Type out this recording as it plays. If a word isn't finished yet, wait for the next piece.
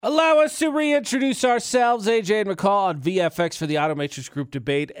Allow us to reintroduce ourselves, AJ and McCall on VFX for the Automatrix Group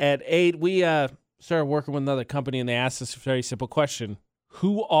debate at 8. We started working with another company, and they asked us a very simple question.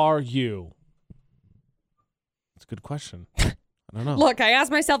 Who are you? That's a good question. I don't know. Look, I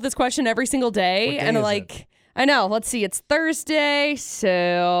ask myself this question every single day, and I'm like, I know. Let's see. It's Thursday,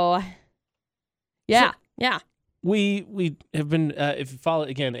 so yeah. We have been, if you follow,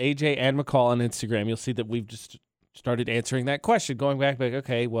 again, AJ and McCall on Instagram, you'll see that we've just started answering that question, going back, like,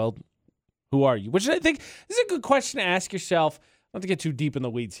 okay, well, who are you? Which I think is a good question to ask yourself. Not to get too deep in the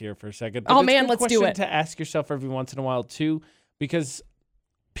weeds here for a second. But oh, man, let's do it. To ask yourself every once in a while, too, because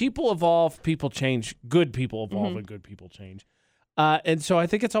people evolve, people change, good people evolve, and good people change. And so I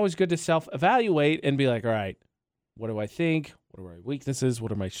think it's always good to self-evaluate and be like, all right, what do I think? What are my weaknesses?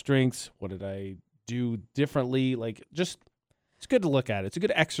 What are my strengths? What did I do differently? Like, just, it's good to look at it. It's a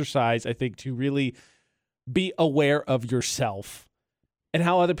good exercise, I think, to really be aware of yourself and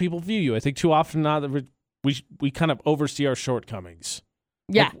how other people view you. I think too often now that we kind of oversee our shortcomings.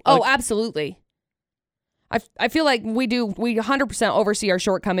 Yeah. Absolutely. I feel like we 100% oversee our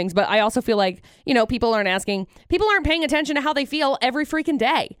shortcomings, but I also feel like, people aren't paying attention to how they feel every freaking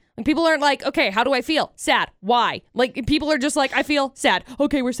day. Like, people aren't like, okay, how do I feel? Sad. Why? Like, people are just like, I feel sad.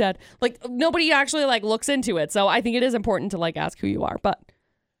 Okay, we're sad. Like, nobody actually looks into it. So I think it is important to ask who you are, but.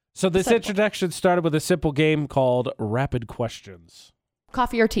 So this introduction started with a simple game called Rapid Questions.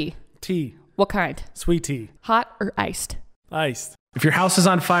 Coffee or tea? Tea. What kind? Sweet tea. Hot or iced? Iced. If your house is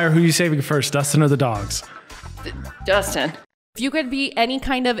on fire, who are you saving first, Dustin or the dogs? Dustin. If you could be any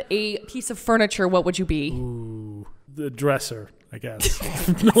kind of a piece of furniture, what would you be? Ooh, the dresser, I guess.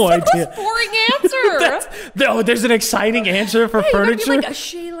 No idea. Boring answer. There's an exciting answer for furniture? You could be a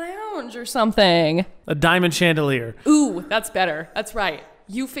Shea Lounge or something. A diamond chandelier. Ooh, that's better. That's right.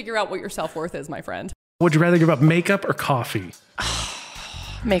 You figure out what your self-worth is, my friend. Would you rather give up makeup or coffee?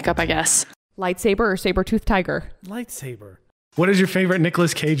 Makeup, I guess. Lightsaber or saber-toothed tiger? Lightsaber. What is your favorite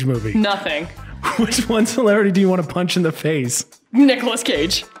Nicolas Cage movie? Nothing. Which one celebrity do you want to punch in the face? Nicolas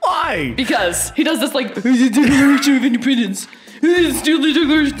Cage. Why? Because he does this Independence.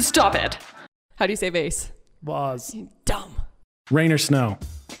 Stop it. How do you say vase? Vase. Dumb. Rain or snow?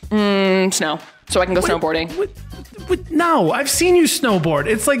 Snow. So I can go snowboarding. No, I've seen you snowboard.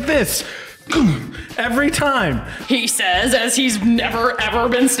 It's like this. Every time. He says, as he's never, ever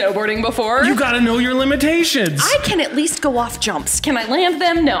been snowboarding before. You gotta know your limitations. I can at least go off jumps. Can I land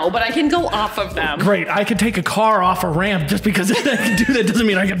them? No, but I can go off of them. Great. I can take a car off a ramp just because I can do that doesn't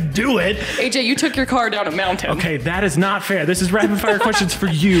mean I can do it. AJ, you took your car down a mountain. Okay, that is not fair. This is rapid fire questions for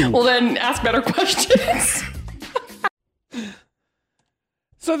you. Well, then ask better questions.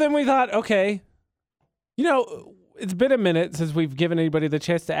 So then we thought, okay, it's been a minute since we've given anybody the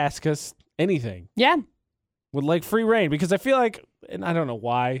chance to ask us anything. Yeah. With free reign, because I feel like, and I don't know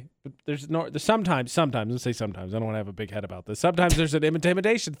why, but there's sometimes, let's say sometimes, I don't want to have a big head about this. Sometimes there's an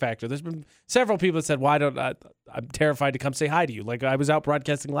intimidation factor. There's been several people that said, I'm terrified to come say hi to you. Like, I was out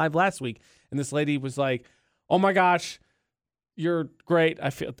broadcasting live last week, and this lady was like, oh my gosh, you're great.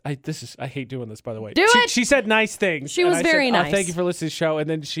 I hate doing this, by the way. She said nice things. She was very nice. Thank you for listening to the show. And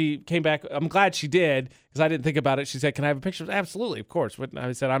then she came back. I'm glad she did, because I didn't think about it. She said, can I have a picture? Absolutely, of course. But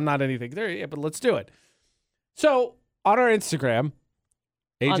I said, I'm not anything there yet, but let's do it. So on our Instagram,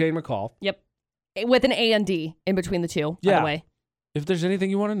 AJ and McCall. Yep. With an A and D in between the two, by the way. If there's anything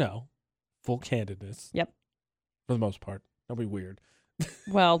you want to know, full candidness. Yep. For the most part. Don't be weird.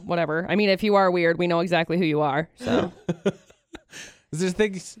 Well, whatever. I mean, if you are weird, we know exactly who you are. So... Is there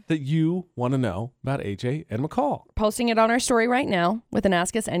things that you want to know about AJ and McCall? Posting it on our story right now with an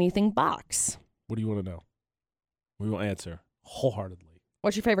Ask Us Anything box. What do you want to know? We will answer wholeheartedly.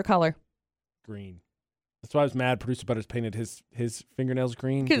 What's your favorite color? Green. That's why I was mad. Producer Butters painted his fingernails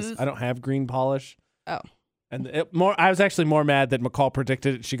green because I don't have green polish. Oh. And I was actually more mad that McCall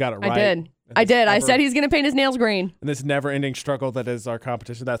predicted it. She got it right. I did. I said he's going to paint his nails green. And this never-ending struggle that is our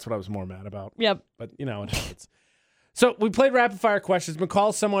competition, that's what I was more mad about. Yep. But, it happens. So we played rapid fire questions.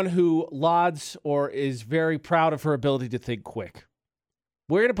 McCall is someone who lauds or is very proud of her ability to think quick.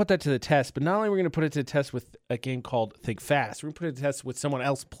 We're going to put that to the test, but not only are we going to put it to the test with a game called Think Fast, we're going to put it to the test with someone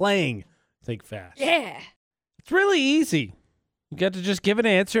else playing Think Fast. Yeah. It's really easy. You got to just give an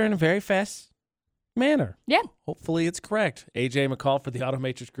answer in a very fast manner. Yeah. Hopefully it's correct. AJ McCall for the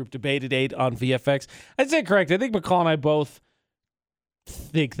Automatrix Group debate at 8 on VFX. I'd say correct. I think McCall and I both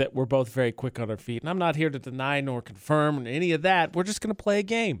think that we're both very quick on our feet. And I'm not here to deny nor confirm any of that. We're just going to play a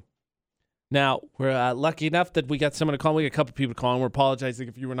game. Now, we're lucky enough that we got someone to call. We got a couple people to call, and we're apologizing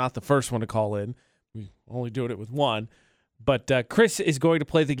if you were not the first one to call in. We're only doing it with one. But Chris is going to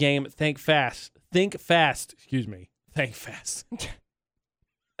play the game Think Fast. Think Fast. Excuse me. Think Fast.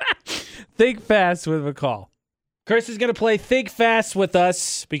 Think Fast with McCall. Chris is going to play Think Fast with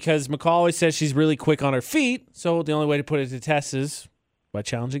us because McCall always says she's really quick on her feet. So the only way to put it to test is by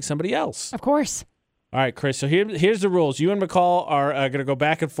challenging somebody else. Of course. All right, Chris. So here's the rules. You and McCall are going to go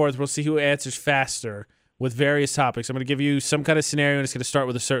back and forth. We'll see who answers faster with various topics. I'm going to give you some kind of scenario, and it's going to start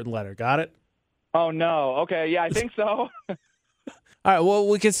with a certain letter. Got it? Oh, no. Okay, yeah, I think so. All right, well,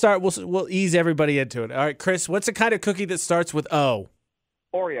 we can start. We'll ease everybody into it. All right, Chris, what's a kind of cookie that starts with O?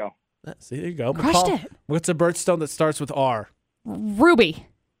 Oreo. See, there you go. Crushed McCall, it. what's a birthstone that starts with R? Ruby.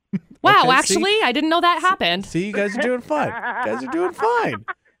 Wow, Okay, actually, I didn't know that happened. See, you guys are doing fine. You guys are doing fine.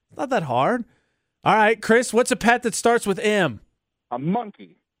 It's not that hard. All right, Chris, what's a pet that starts with M? A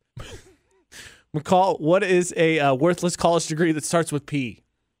monkey. McCall, what is a worthless college degree that starts with P?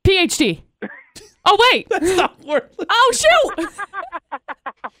 PhD. Oh, wait. That's not worthless. Oh, shoot.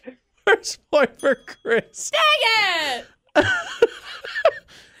 First point for Chris. Dang it.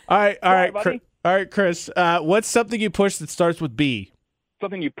 All right, Sorry, Chris. buddy. All right, Chris. What's something you push that starts with B?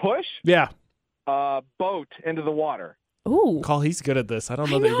 Something you push? Yeah. Boat into the water. Ooh. McCall, he's good at this. I don't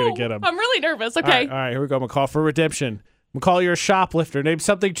know that you're going to get him. I'm really nervous. All Okay. right, here we go. McCall for redemption. McCall, you're a shoplifter. Name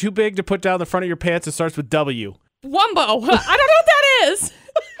something too big to put down the front of your pants that starts with W. Wumbo. I don't know what that is.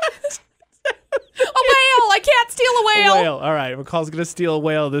 A whale. I can't steal a whale. A whale. All right, McCall's going to steal a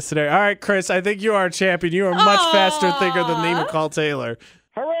whale this scenario. All right, Chris, I think you are a champion. You are a much faster thinker than me, McCall Taylor.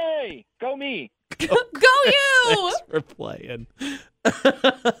 Hooray! Go me. Go you. Thanks for playing.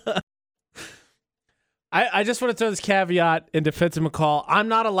 I just want to throw this caveat in defense of McCall. I'm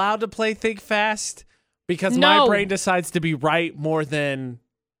not allowed to play Think Fast because my No. brain decides to be right more than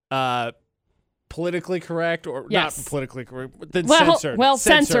politically correct or Yes. not politically correct, than Well, censored.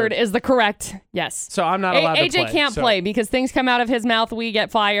 censored is the correct. Yes. So I'm not allowed to play. AJ can't So play because things come out of his mouth. We get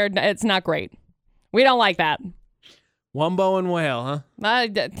fired. It's not great. We don't like that. Wumbo and whale, huh? I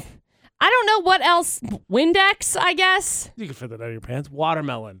don't know what else. Windex, I guess. You can fit that out of your pants.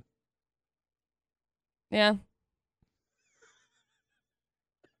 Watermelon. Yeah.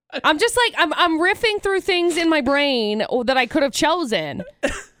 I'm just like I'm riffing through things in my brain that I could have chosen.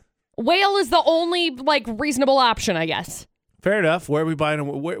 Whale is the only like reasonable option, I guess. Fair enough. Where are we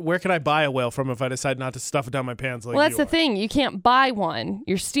buying? Where can I buy a whale from if I decide not to stuff it down my pants? Like Well, that's you the thing. You can't buy one.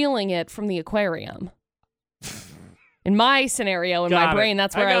 You're stealing it from the aquarium. In my scenario, in Got my it. brain,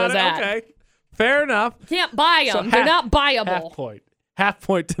 that's where got I was it. at. Okay. Fair enough. You can't buy them. So They're not buyable. Half point. Half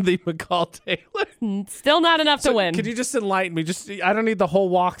point to the McCall Taylor. Still not enough to win. Could you just enlighten me? I don't need the whole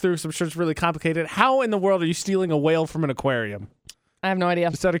walkthrough, so I'm sure it's really complicated. How in the world are you stealing a whale from an aquarium? I have no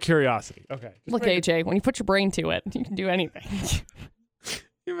idea. Just out of curiosity. Okay. Look, AJ, when you put your brain to it, you can do anything.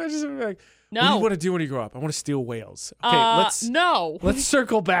 You imagine something like, No. what do you want to do when you grow up? I want to steal whales. Okay, no. let's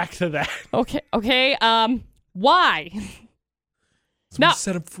circle back to that. Okay. Why? So we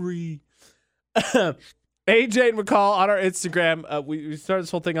set them free. AJ and McCall on our Instagram. We started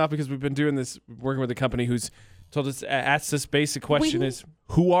this whole thing off because we've been doing this, working with a company who's told us, asked this basic question is,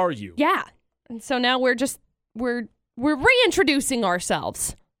 who are you? Yeah. And so now we're reintroducing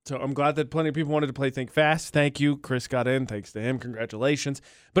ourselves. So I'm glad that plenty of people wanted to play Think Fast. Thank you. Chris got in. Thanks to him. Congratulations.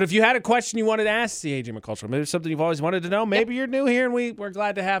 But if you had a question you wanted to ask the AJ McCall Show, maybe it's something you've always wanted to know. Maybe you're new here and we're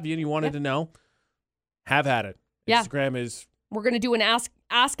glad to have you and you wanted to know. Have at it. Yeah. Instagram is... We're going to do an ask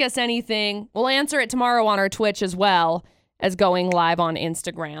us anything. We'll answer it tomorrow on our Twitch as well as going live on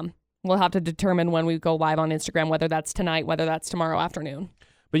Instagram. We'll have to determine when we go live on Instagram, whether that's tonight, whether that's tomorrow afternoon.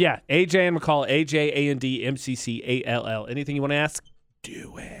 But yeah, AJ and McCall, AJ, A-N-D, M-C-C-A-L-L. Anything you want to ask,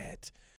 do it.